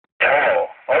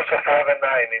also 5 and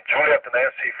 9 in Juliet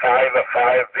Nancy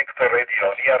 5-5 Victor Radio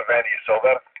near Venice,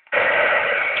 over.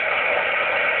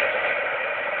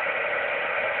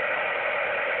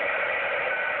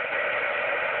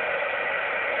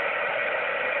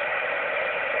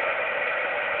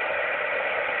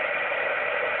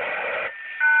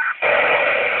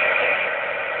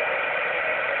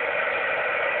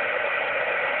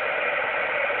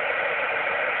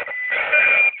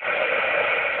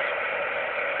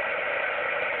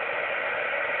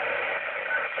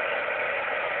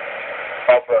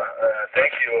 Bob,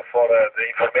 thank you for the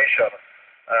information.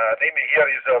 Name here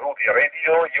is Rudy,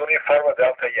 Radio Uniform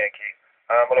Delta Yankee.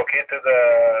 I'm located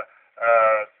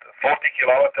 40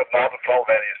 kilometers north from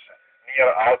Venice,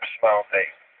 near Alps Mountain.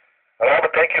 Rob,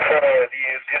 thank you for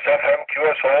this FM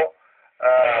QSO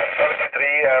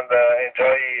 73 and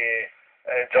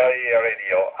enjoy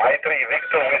radio. I3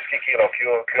 Victor Whiskey Kilo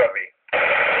QRV.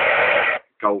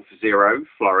 Golf 0,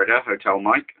 Florida, Hotel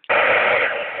Mike.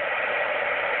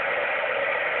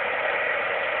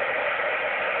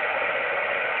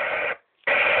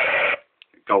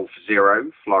 Golf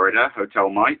 0, Florida, Hotel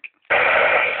Mike.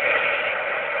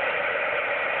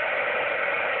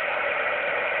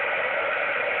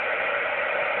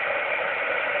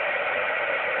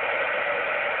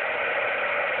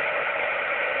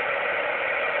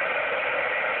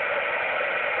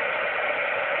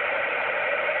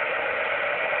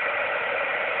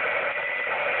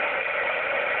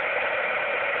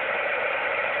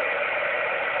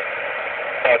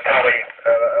 Terry,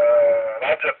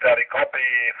 Roger Terry, copy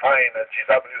fine,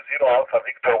 GW0 Alpha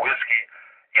Victor Whiskey,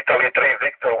 Italy 3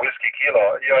 Victor Whiskey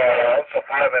Kilo. You are also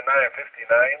 5 and 9,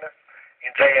 59,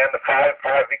 in JN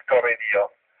 5 Victor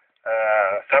Radio.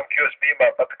 Some QSB,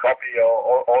 but copy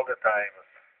all the time.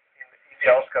 In the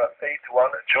Oscar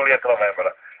 81 Juliet November.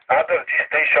 Other G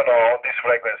station on this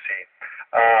frequency.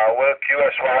 Will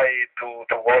QSY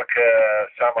to work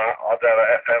some other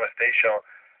FM station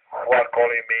who are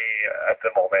calling me at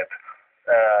the moment.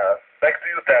 Back to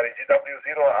you, Terry.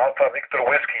 GW0 Alpha Victor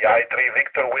Whiskey, I3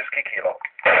 Victor Whiskey Kilo.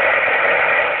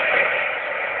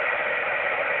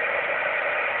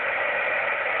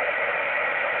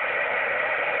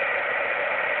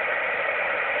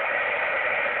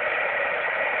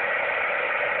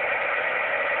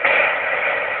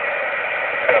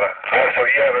 Also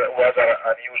here weather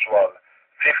unusual.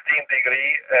 15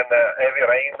 degree and heavy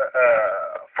rain,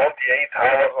 48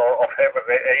 hours of heavy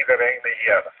rain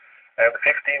here, and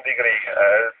 15 degree.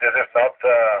 This is not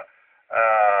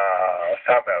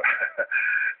summer.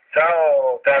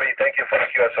 Ciao, Terry. Thank you for the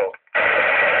QSO.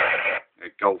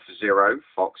 Golf 0,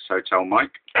 Fox Hotel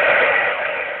Mike.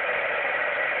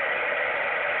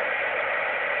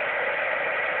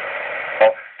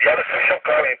 The other station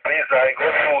calling, please. I go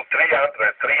to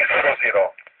 300.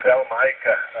 Tell Mike,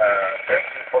 thank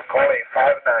you for calling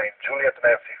 59 Juliet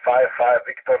Nancy 55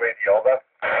 Victor Radio, over.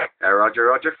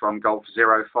 Roger, from Golf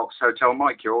 0 Fox Hotel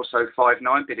Mike. You're also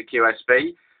 59, bit of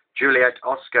QSB. Juliet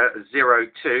Oscar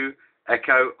 02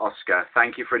 Echo Oscar.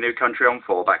 Thank you for a new country on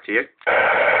 4. Back to you.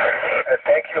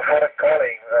 Thank you for the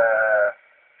calling.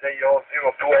 JO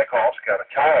 02 Echo Oscar.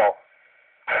 Ciao.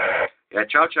 Yeah,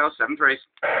 ciao, 7 3s.